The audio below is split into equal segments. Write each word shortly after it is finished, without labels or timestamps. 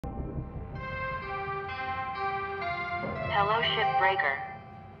Hello, Shipbreaker.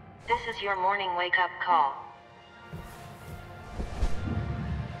 This is your morning wake-up call.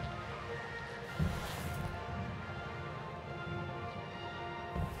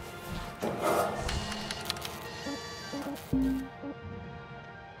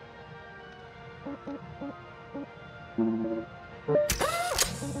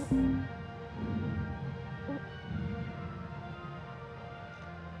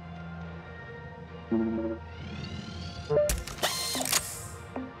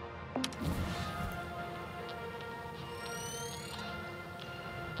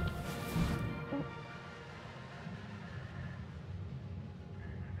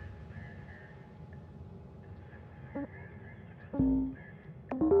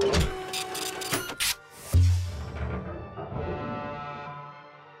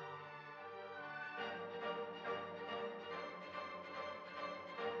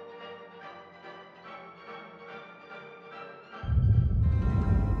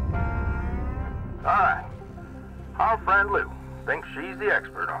 Alright. Our friend Lou thinks she's the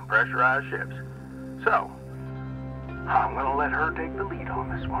expert on pressurized ships. So, I'm gonna let her take the lead on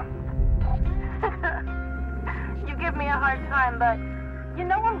this one. You give me a hard time, but you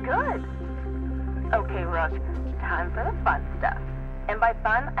know I'm good. Okay, Rook, time for the fun stuff. And by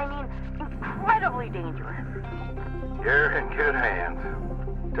fun, I mean incredibly dangerous. You're in good hands.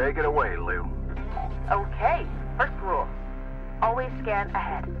 Take it away, Lou. Okay, first rule. Always scan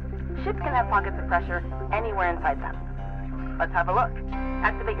ahead. Ships can have pockets of pressure anywhere inside them. Let's have a look.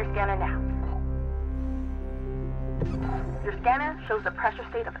 Activate your scanner now. Your scanner shows the pressure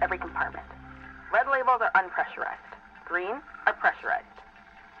state of every compartment. Red labels are unpressurized. Green are pressurized.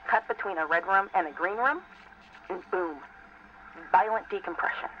 Cut between a red room and a green room, and boom, violent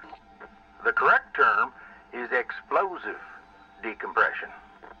decompression. The correct term is explosive decompression.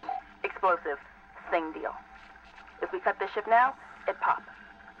 Explosive, same deal. If we cut this ship now, it pops.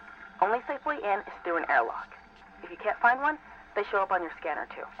 Only safe way in is through an airlock. If you can't find one, they show up on your scanner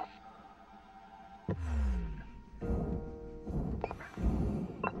too.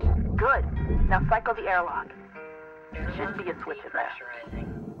 Good. Now cycle the airlock. Should be a switch in there.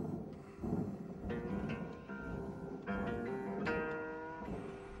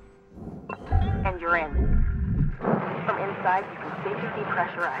 And you're in. From inside, you can safely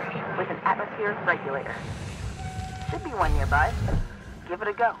depressurize with an atmosphere regulator. Should be one nearby. Give it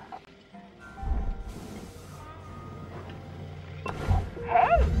a go.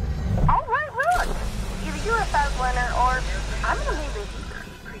 Hey! All right, look! Either you're a fast learner or I'm an amazing teacher.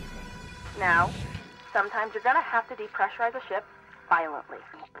 Now, sometimes you're gonna have to depressurize a ship violently.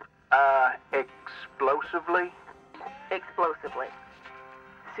 Explosively? Explosively.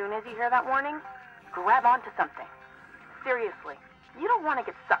 Soon as you hear that warning, grab onto something. Seriously, you don't want to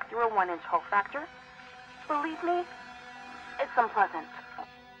get sucked through a 1-inch hull fracture. Believe me, it's unpleasant.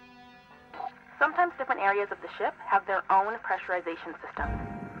 Sometimes different areas of the ship have their own pressurization systems.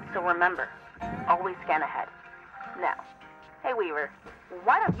 So remember, always scan ahead. Now, hey Weaver,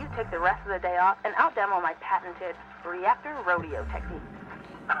 why don't you take the rest of the day off and out-demo my patented reactor rodeo technique?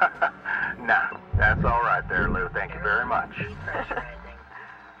 Nah, that's all right there, Lou. Thank you very much.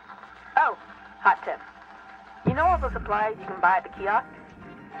 Oh, hot tip. You know all the supplies you can buy at the kiosk?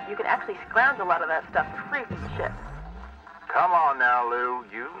 You can actually scrounge a lot of that stuff for free from the ship. Come on now, Lou.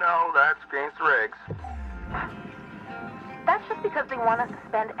 You know that's against the regs. That's just because they want us to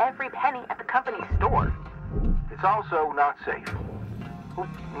spend every penny at the company's store. It's also not safe.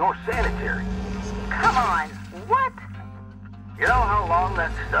 Nor sanitary. Come on, what? You know how long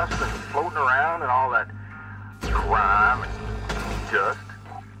that stuff's been floating around and all that grime and dust?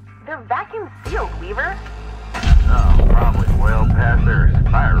 They're vacuum sealed, Weaver. Oh, probably well past their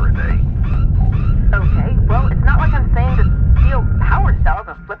expiry date. Okay, well, it's not like I'm saying to steal power cells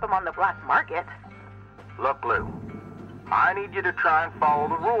and flip them on the black market. Look, Lou, I need you to try and follow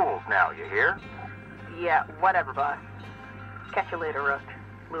the rules now, you hear? Yeah, whatever, boss. Catch you later, Rook.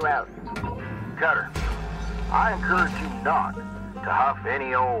 Lou out. Cutter, I encourage you not to huff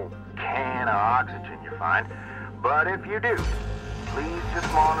any old can of oxygen you find, but if you do, please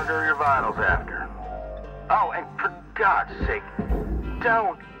just monitor your vitals after. Oh, and for God's sake,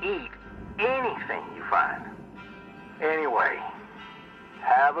 don't eat anything you find. Anyway,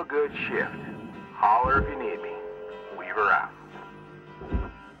 have a good shift. Holler if you need me. Weaver out.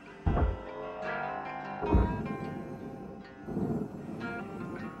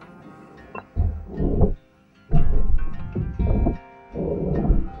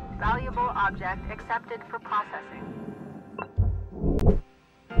 Valuable object accepted for processing.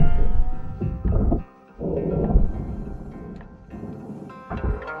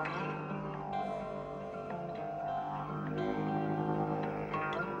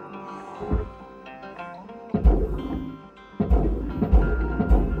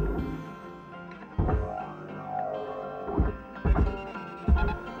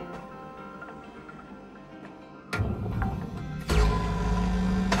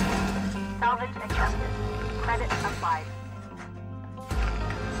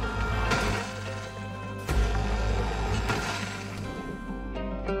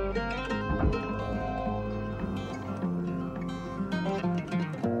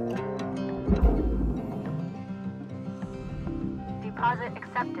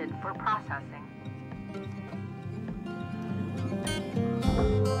 for processing.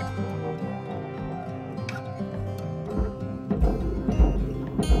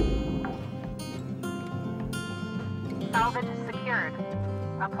 Salvage secured.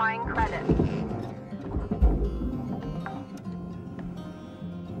 Applying credit.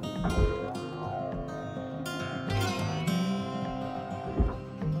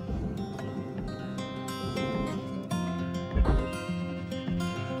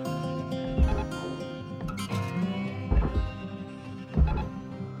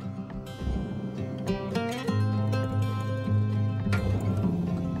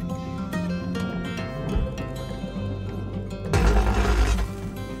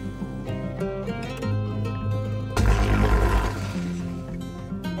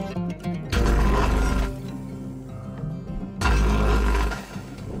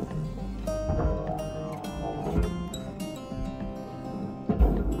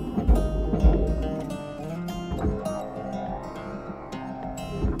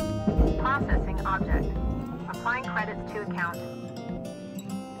 Processing object. Applying credits to account.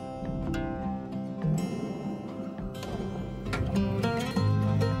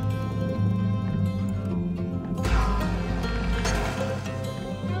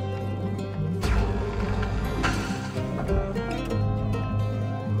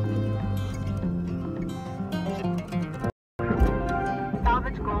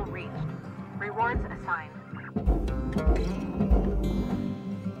 Salvage goal reached. Rewards assigned.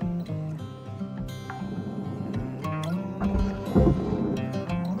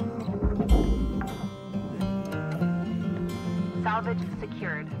 Salvage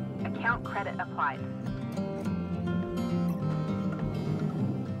secured. Account credit applied.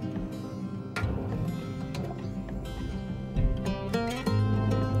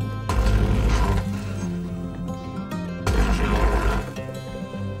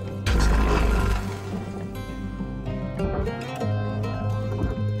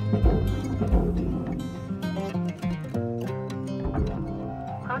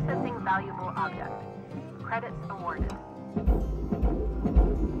 Processing valuable object. Credits awarded.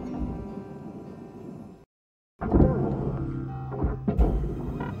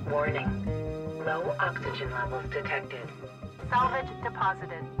 Warning. Low oxygen levels detected. Salvage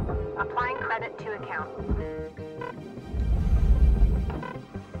deposited. Applying credit to account.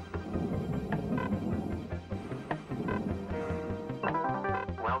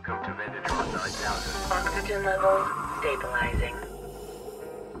 Welcome to Vintage Oxide Counter. Oxygen levels stabilizing.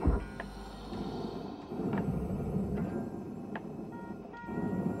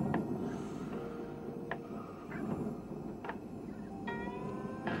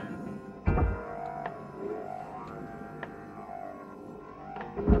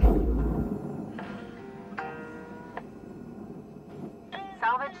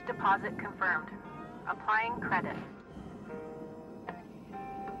 Salvage deposit confirmed. Applying credit.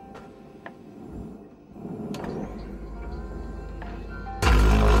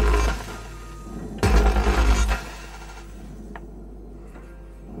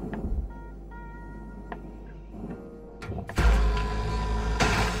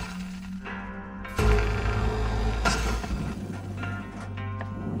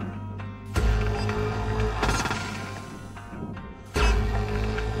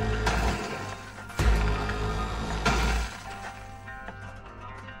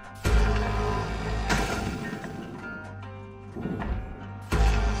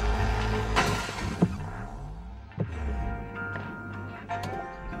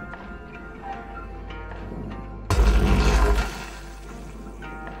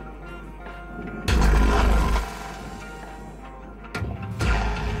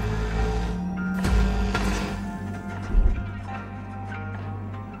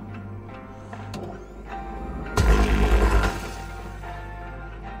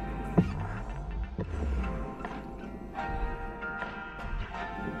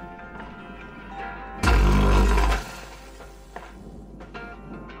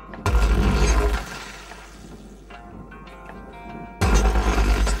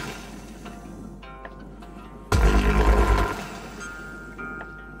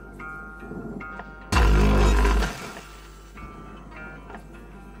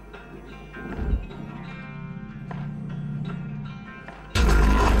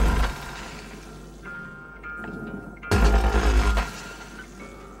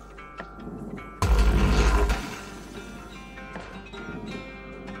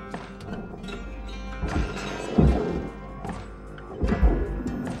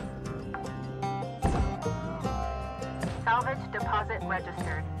 Salvage deposit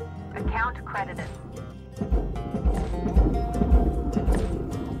registered. Account credited.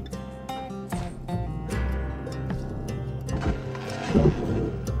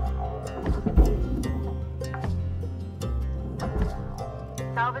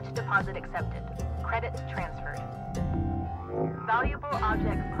 deposit accepted. Credits transferred. Valuable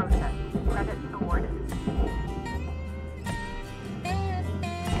objects processed. Credits awarded.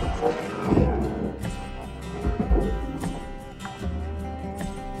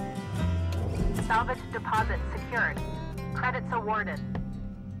 Salvage deposit secured. Credits awarded.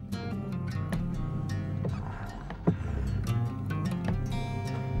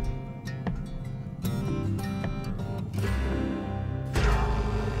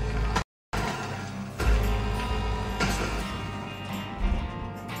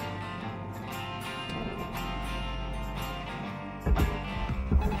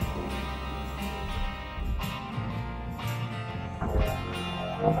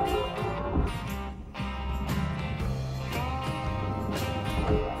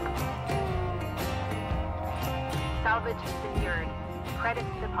 Salvage secured. Credits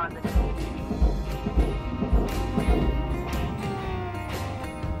deposited.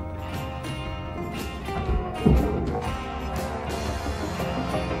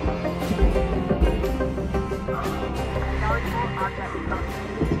 Valuable object processed.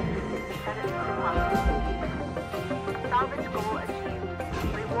 Credits deposited. Salvage goal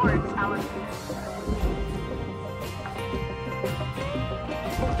achieved. Rewards allocated.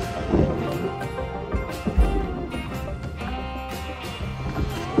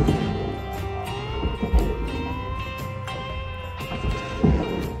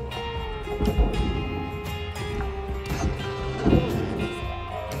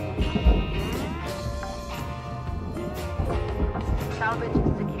 Salvage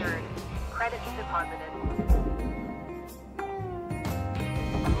secured. Credits deposited.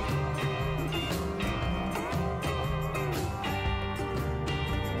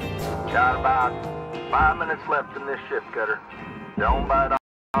 Got about 5 minutes left in this ship, Cutter. Don't bite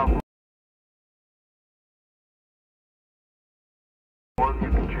off more than you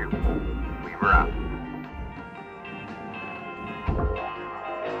can chew. Weaver out.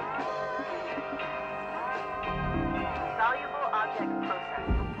 Valuable object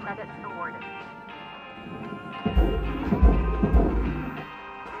processed. Credits awarded.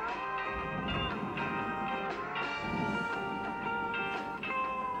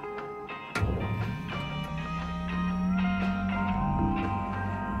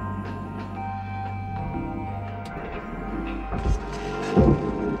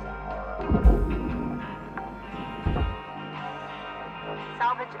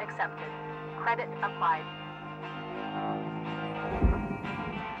 Salvage accepted. Credit applied.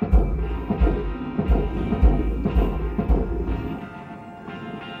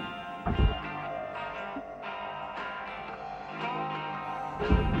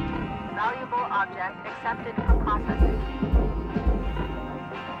 Valuable object accepted for processing.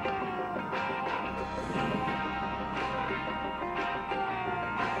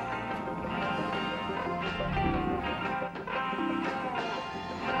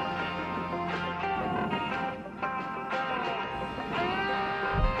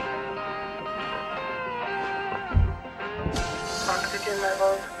 Oxygen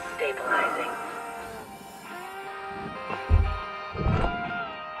levels stabilizing.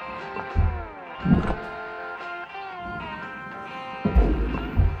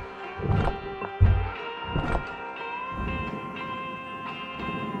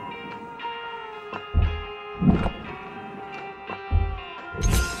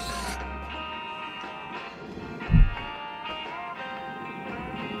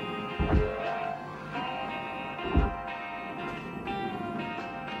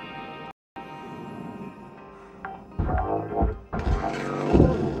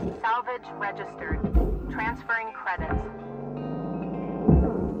 Salvage registered. Transferring credits.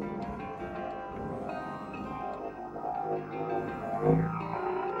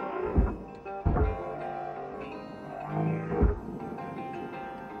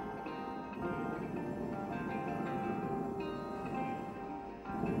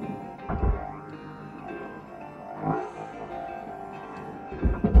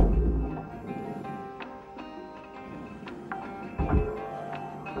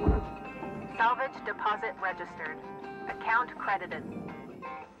 Salvage deposit registered. Account credited.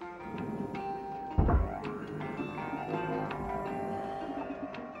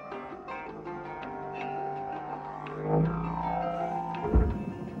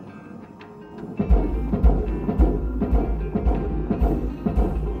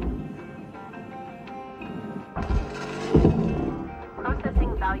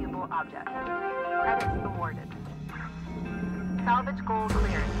 Processing valuable objects. Credits awarded. Salvage goal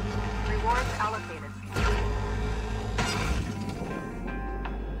cleared. Rewards allocated.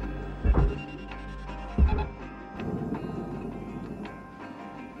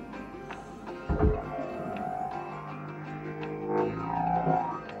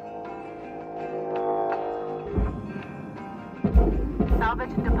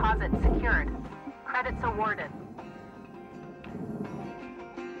 deposit secured. Credits awarded.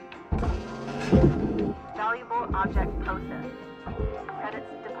 Valuable object processed. Credits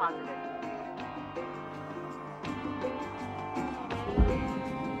deposited.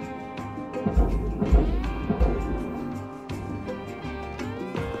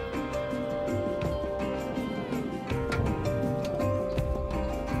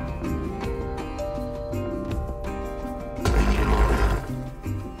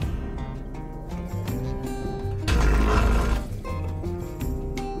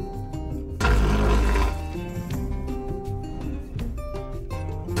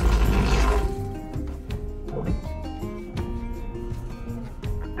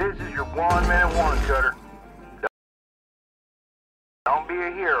 This is your 1 minute warning, Cutter. Don't be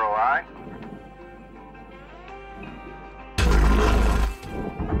a hero, alright?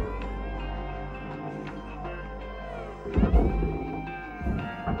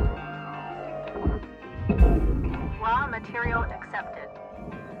 Raw material accepted.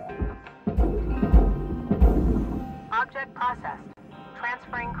 Object processed.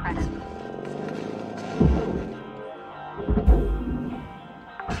 Transferring credit.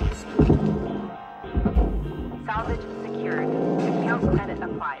 Salvage secured. Account credit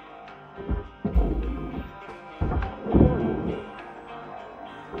applied.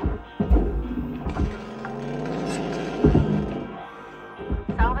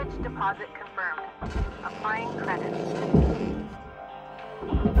 Salvage deposit confirmed. Applying credit.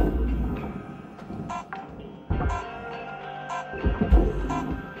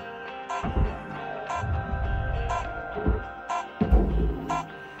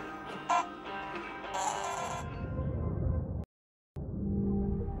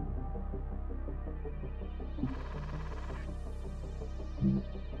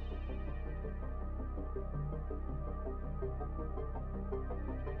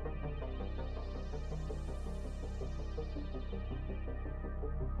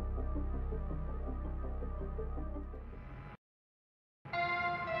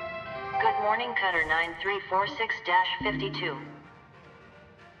 Good morning, Cutter 9346-52.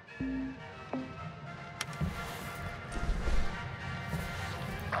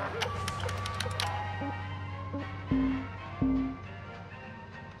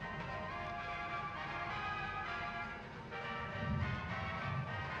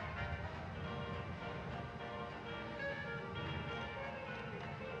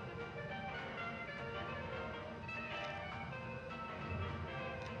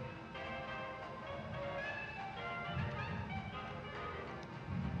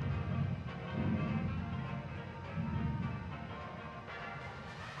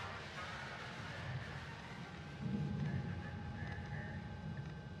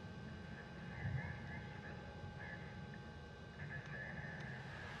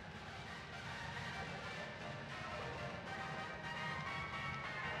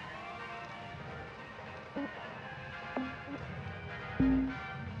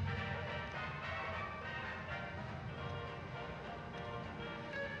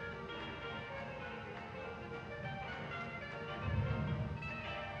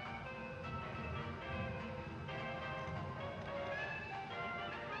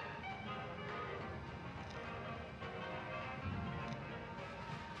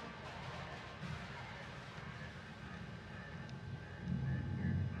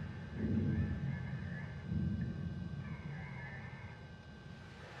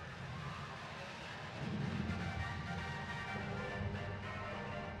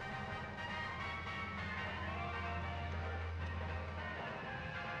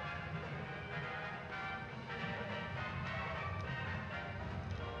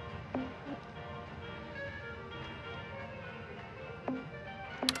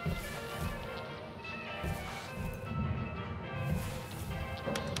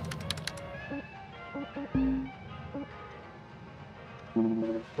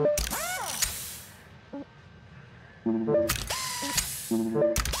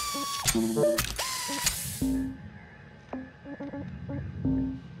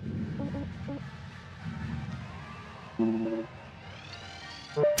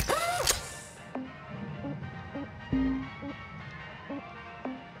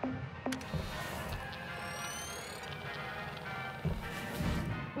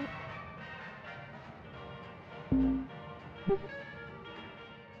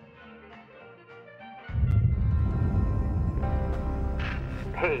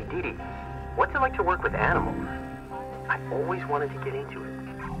 Hey, Dee Dee, what's it like to work with animals? I always wanted to get into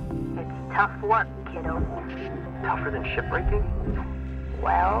it. It's tough work, kiddo. Tougher than shipbreaking?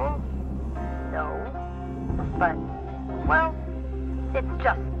 Well, no. But, well, it's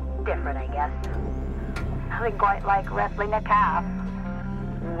just different, I guess. Nothing quite like wrestling a calf.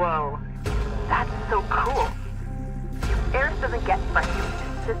 Whoa. That's so cool. Eris doesn't get fresh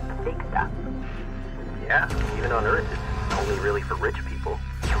meat, just the big stuff. Yeah, even on Earth, it's only really for rich people.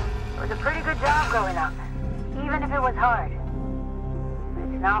 It was a pretty good job growing up, even if it was hard. But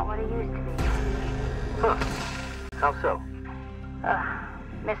it's not what it used to be. Huh. How so?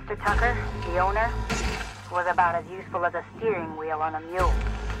 Mr. Tucker, the owner, was about as useful as a steering wheel on a mule.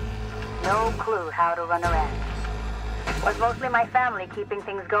 No clue how to run a ranch. Was mostly my family keeping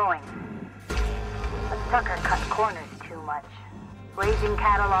things going. But Tucker cut corners too much. Raising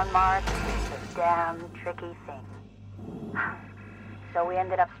cattle on Mars is a damn tricky thing. So we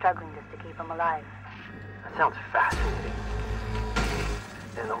ended up struggling just to keep him alive. That sounds fascinating.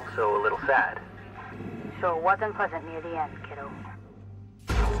 And also a little sad. Sure wasn't pleasant near the end, kiddo.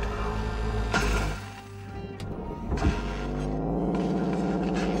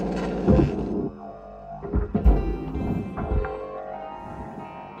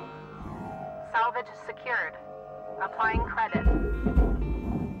 Salvage secured. Applying credit.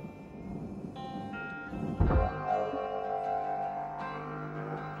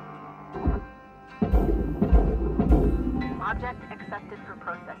 Object accepted for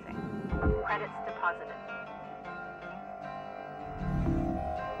processing. Credits deposited.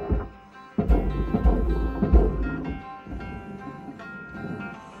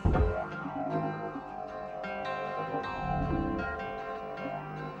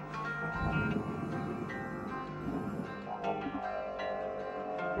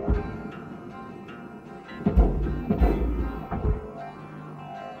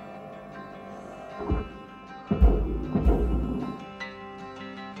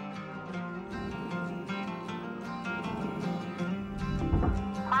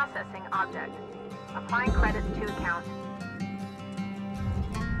 Processing object. Applying credits to account.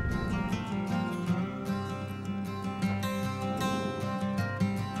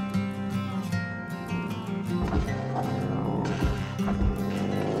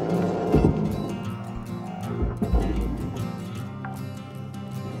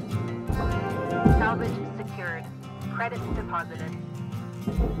 Salvage secured. Credits deposited.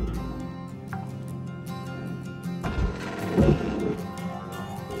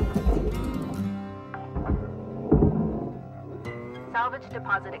 Salvage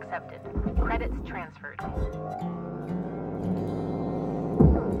deposit accepted. Credits transferred.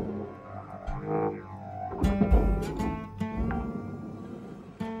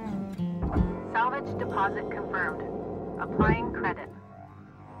 Salvage deposit confirmed. Applying credit.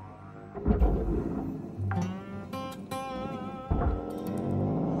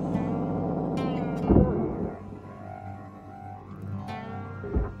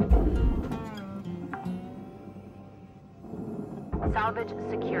 Salvage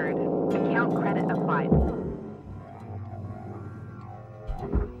secured. Account credit applied.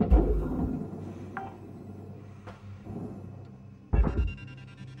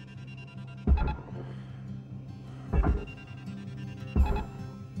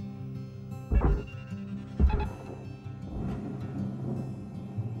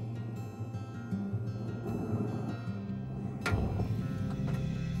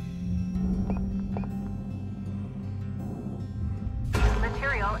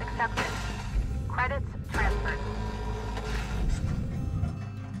 Material accepted. Credits transferred.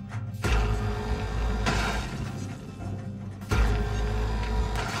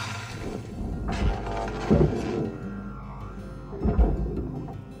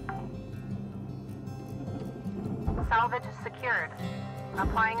 Salvage secured.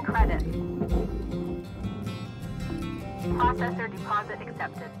 Applying credit. Processor deposit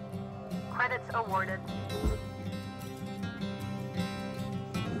accepted. Credits awarded.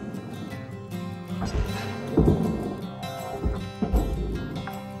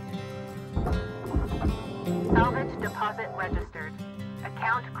 Salvage deposit registered.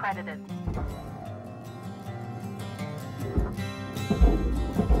 Account credited.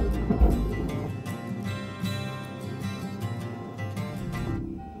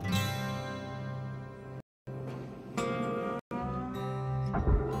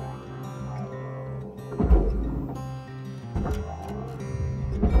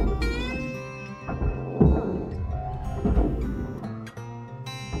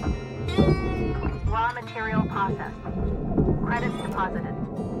 Raw material processed. Credits deposited.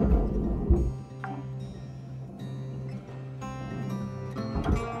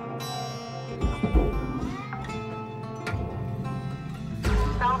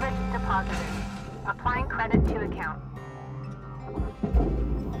 Salvage deposited. Applying credit to account.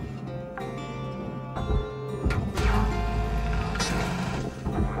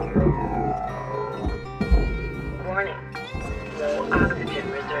 Warning. Low oxygen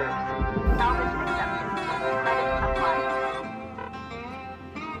reserves. Salvage accepted. Credits applied.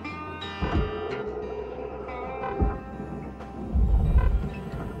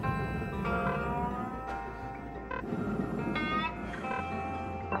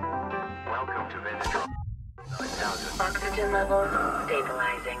 Welcome to Vintage. 9,000. Oxygen levels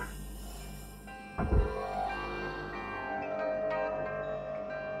stabilizing.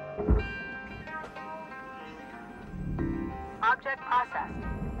 Object processed.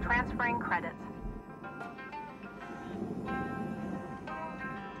 Transferring credits.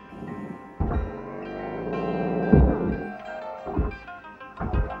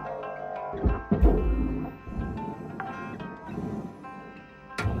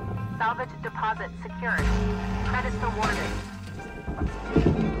 Salvage deposit secured. Credits awarded.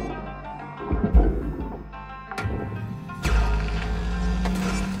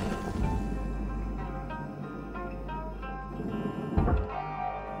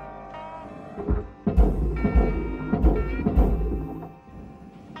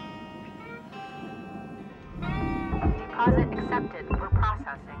 Deposit accepted for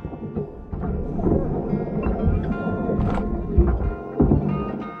processing.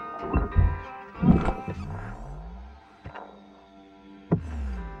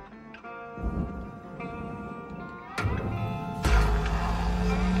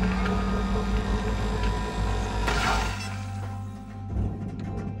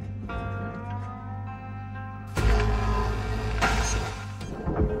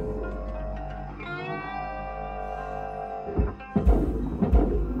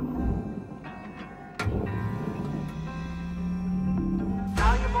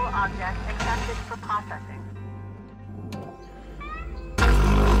 Valuable object accepted for processing.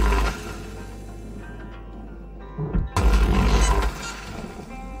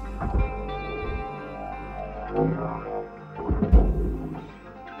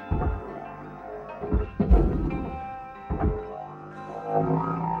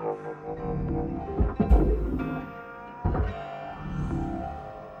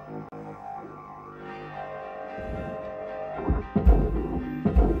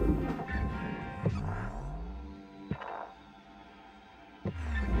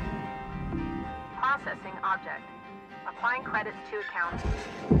 Processing object. Applying credits to account.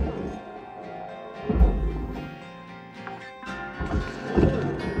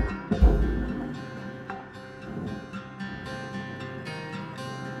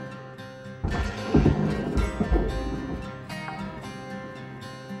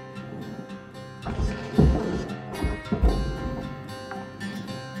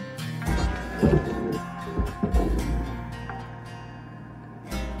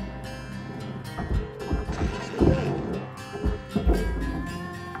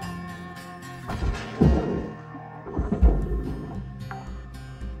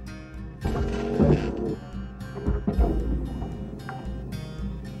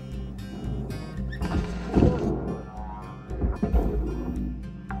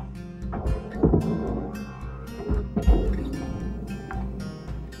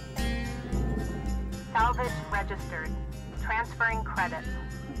 Salvage registered. Transferring credits.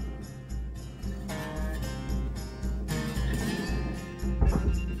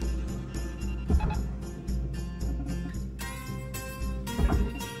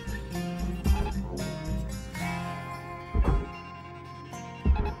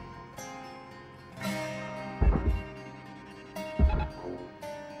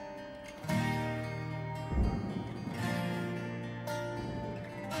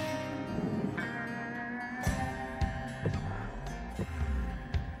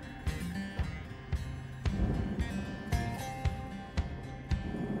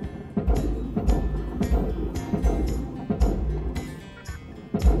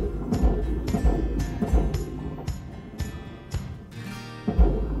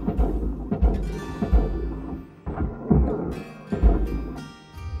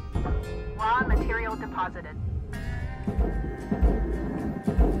 Raw material deposited.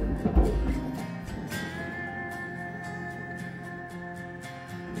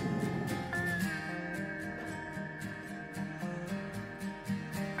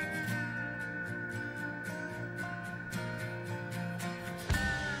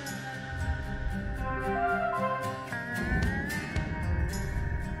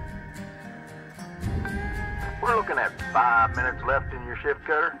 We're looking at 5 minutes left in your shift,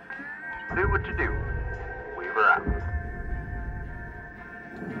 Cutter. Do what you do. Weaver out.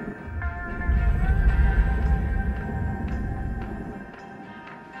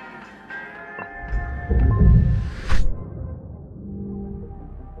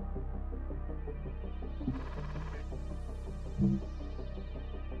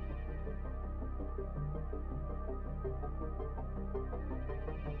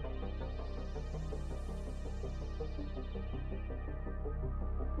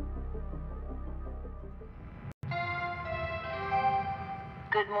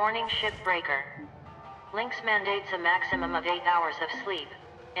 Good morning, Shipbreaker. LYNX mandates a maximum of 8 hours of sleep.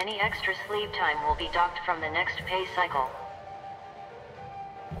 Any extra sleep time will be docked from the next pay cycle.